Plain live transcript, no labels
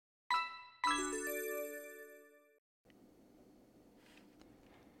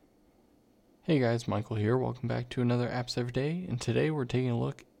Hey guys, Michael here. Welcome back to another Apps Every Day, and today we're taking a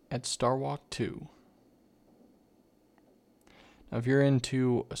look at 𝗬𝗏2. Now, if you're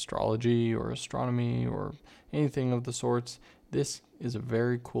into astrology or astronomy or anything of the sorts, this is a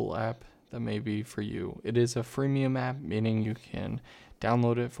very cool app that may be for you. It is a freemium app, meaning you can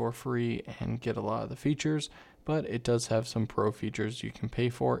download it for free and get a lot of the features, but it does have some pro features you can pay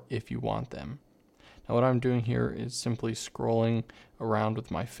for if you want them. Now what I'm doing here is simply scrolling around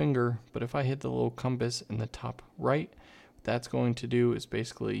with my finger, but if I hit the little compass in the top right, what that's going to do is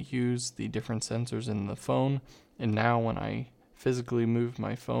basically use the different sensors in the phone, and now when I physically move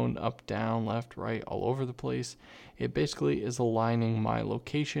my phone up, down, left, right, all over the place, it basically is aligning my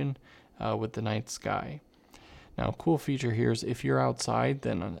location with the night sky. Now a cool feature here is if you're outside,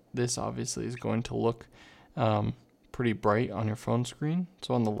 then this obviously is going to look pretty bright on your phone screen.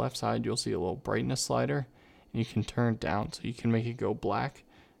 So on the left side you'll see a little brightness slider, and you can turn it down so you can make it go black.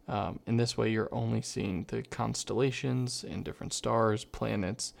 In this way you're only seeing the constellations and different stars,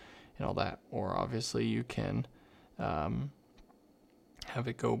 planets, and all that. Or obviously you can have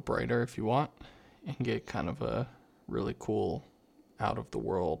it go brighter if you want and get kind of a really cool out of the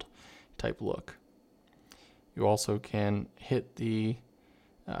world type look. You also can hit the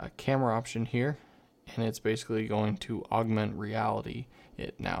camera option here, and it's basically going to augment reality.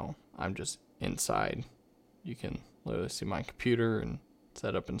 Now I'm just inside. You can literally see my computer and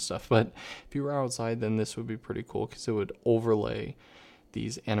setup and stuff, but if you were outside, then this would be pretty cool because it would overlay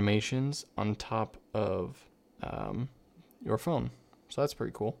these animations on top of your phone. So that's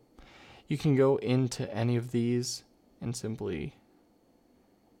pretty cool. You can go into any of these and simply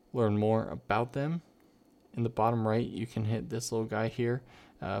learn more about them. In the bottom right, you can hit this little guy here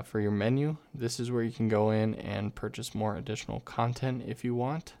for your menu. This is where you can go in and purchase more additional content if you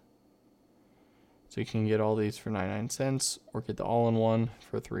want. So you can get all these for 99 cents or get the all-in-one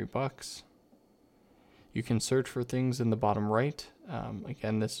for $3. You can search for things in the bottom right.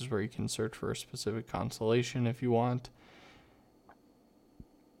 Again, this is where you can search for a specific constellation if you want.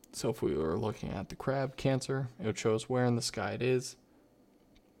 So if we were looking at the crab, Cancer, it would show us where in the sky it is.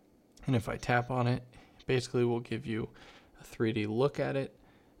 And if I tap on it, basically will give you a 3D look at it.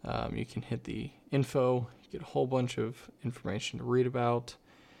 You can hit the info, you get a whole bunch of information to read about,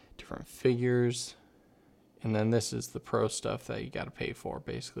 different figures, and then this is the pro stuff that you got to pay for,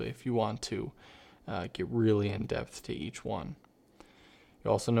 basically, if you want to get really in depth to each one.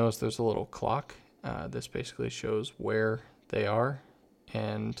 You also notice there's a little clock. This basically shows where they are,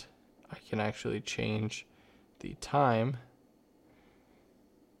 and I can actually change the time,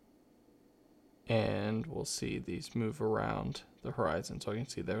 and we'll see these move around the horizon. So I can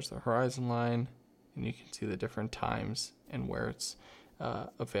see there's the horizon line, and you can see the different times and where it's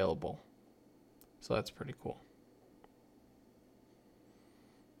available. So that's pretty cool.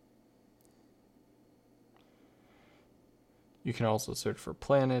 You can also search for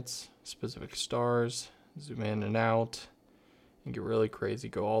planets, specific stars, zoom in and out, and get really crazy,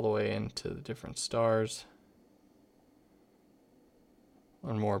 go all the way into the different stars.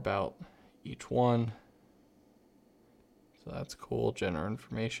 Learn more about each one. So that's cool, general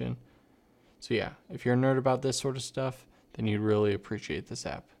information. So yeah, if you're a nerd about this sort of stuff, then you'd really appreciate this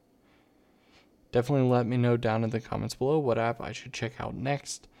app. Definitely let me know down in the comments below what app I should check out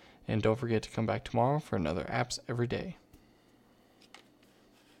next, and don't forget to come back tomorrow for another Apps Every Day.